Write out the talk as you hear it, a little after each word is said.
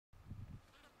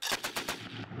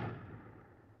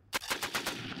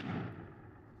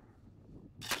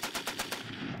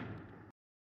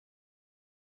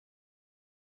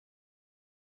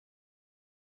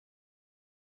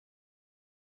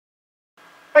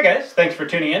Hi guys, thanks for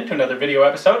tuning in to another video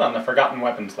episode on the Forgotten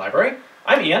Weapons Library.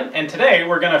 I'm Ian, and today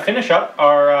we're going to finish up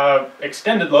our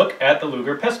extended look at the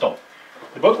Luger pistol.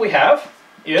 The book we have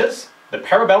is The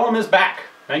Parabellum is Back,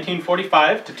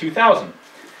 1945 to 2000.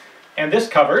 And this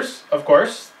covers, of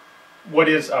course, what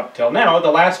is up till now the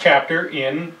last chapter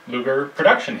in Luger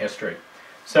production history.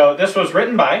 So this was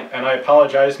written by, and I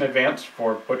apologize in advance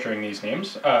for butchering these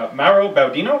names, Mauro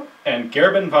Baudino and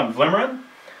Gerben van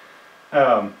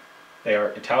Vlimmeren. They are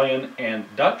Italian and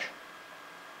Dutch.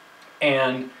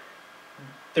 And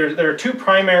there are two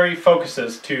primary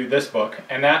focuses to this book,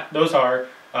 and those are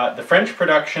the French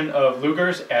production of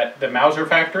Lugers at the Mauser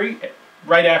factory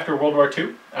right after World War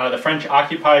II. The French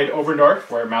occupied Oberndorf,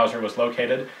 where Mauser was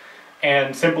located,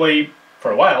 and simply,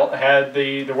 for a while, had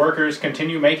the workers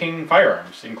continue making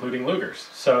firearms, including Lugers.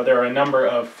 So there are a number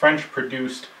of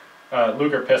French-produced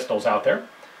Luger pistols out there.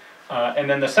 And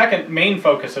then the second main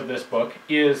focus of this book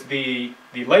is the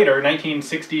later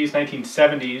 1960s,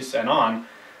 1970s, and on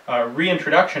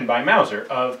reintroduction by Mauser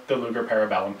of the Luger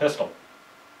Parabellum pistol.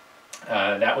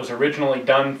 That was originally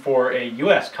done for a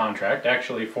U.S. contract,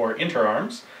 actually for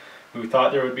Interarms, who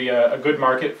thought there would be a good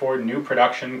market for new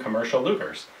production commercial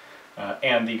Lugers.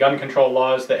 And the gun control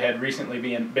laws that had recently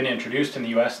been introduced in the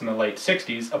U.S. in the late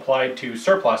 60s applied to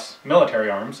surplus military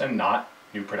arms and not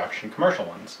new production commercial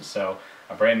ones. So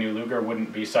a brand new Luger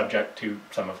wouldn't be subject to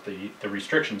some of the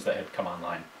restrictions that had come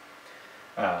online.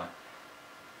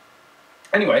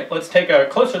 Anyway, let's take a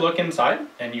closer look inside,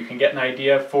 and you can get an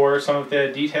idea for some of the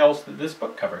details that this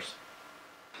book covers.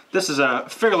 This is a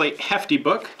fairly hefty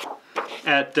book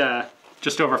at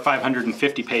just over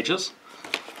 550 pages,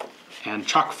 and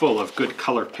chock full of good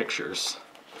color pictures.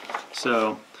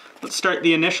 So let's start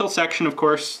the initial section. Of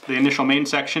course, the initial main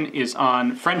section is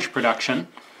on French production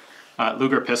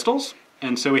Luger pistols.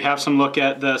 And so we have some look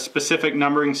at the specific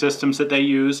numbering systems that they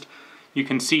used. You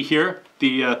can see here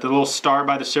the little star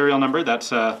by the serial number.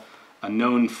 That's a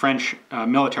known French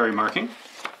military marking.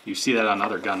 You see that on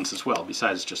other guns as well,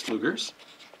 besides just Lugers.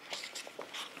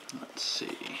 Let's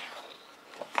see.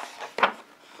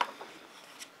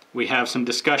 We have some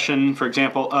discussion, for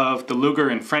example, of the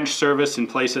Luger in French service in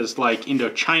places like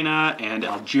Indochina and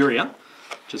Algeria,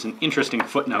 which is an interesting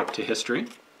footnote to history.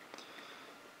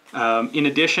 In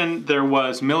addition, there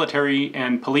was military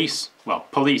and police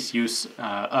use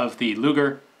of the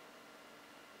Luger.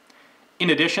 In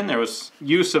addition, there was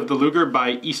use of the Luger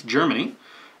by East Germany,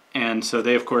 and so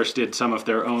they, of course, did some of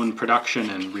their own production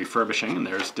and refurbishing, and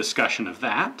there's discussion of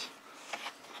that.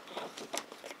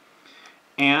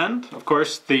 And, of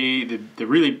course, the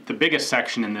biggest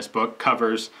section in this book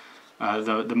covers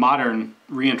the modern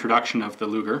reintroduction of the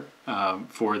Luger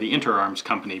for the Interarms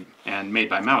company and made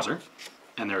by Mauser.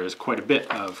 And there is quite a bit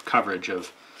of coverage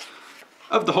of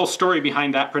the whole story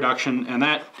behind that production, and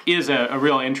that is a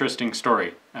real interesting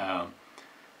story.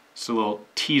 It's a little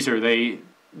teaser. The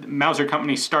Mauser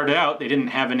company started out, they didn't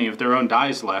have any of their own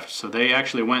dies left, so they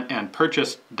actually went and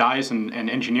purchased dies and an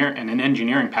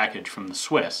engineering package from the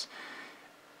Swiss.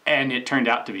 And it turned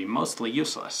out to be mostly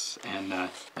useless, and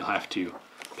you'll have to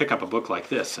pick up a book like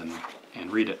this and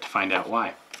read it to find out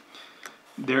why.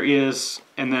 There is,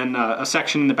 and then a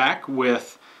section in the back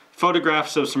with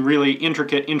photographs of some really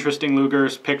intricate, interesting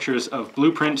Lugers, pictures of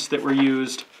blueprints that were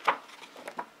used.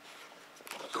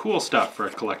 Cool stuff for a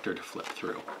collector to flip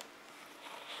through.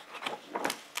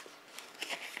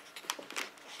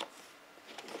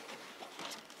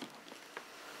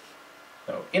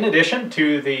 So, in addition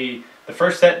to the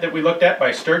first set that we looked at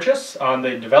by Sturgess on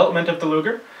the development of the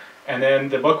Luger, and then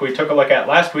the book we took a look at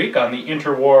last week on the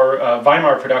interwar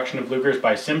Weimar production of Lugers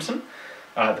by Simson,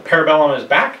 The Parabellum is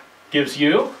Back, gives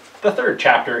you the third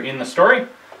chapter in the story,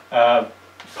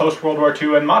 post-World War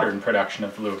II and modern production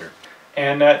of the Luger.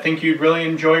 And I think you'd really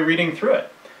enjoy reading through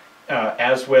it.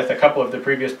 As with a couple of the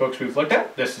previous books we've looked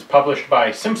at, this is published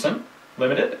by Simson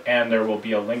Limited, and there will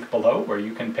be a link below where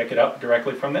you can pick it up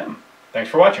directly from them. Thanks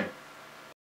for watching.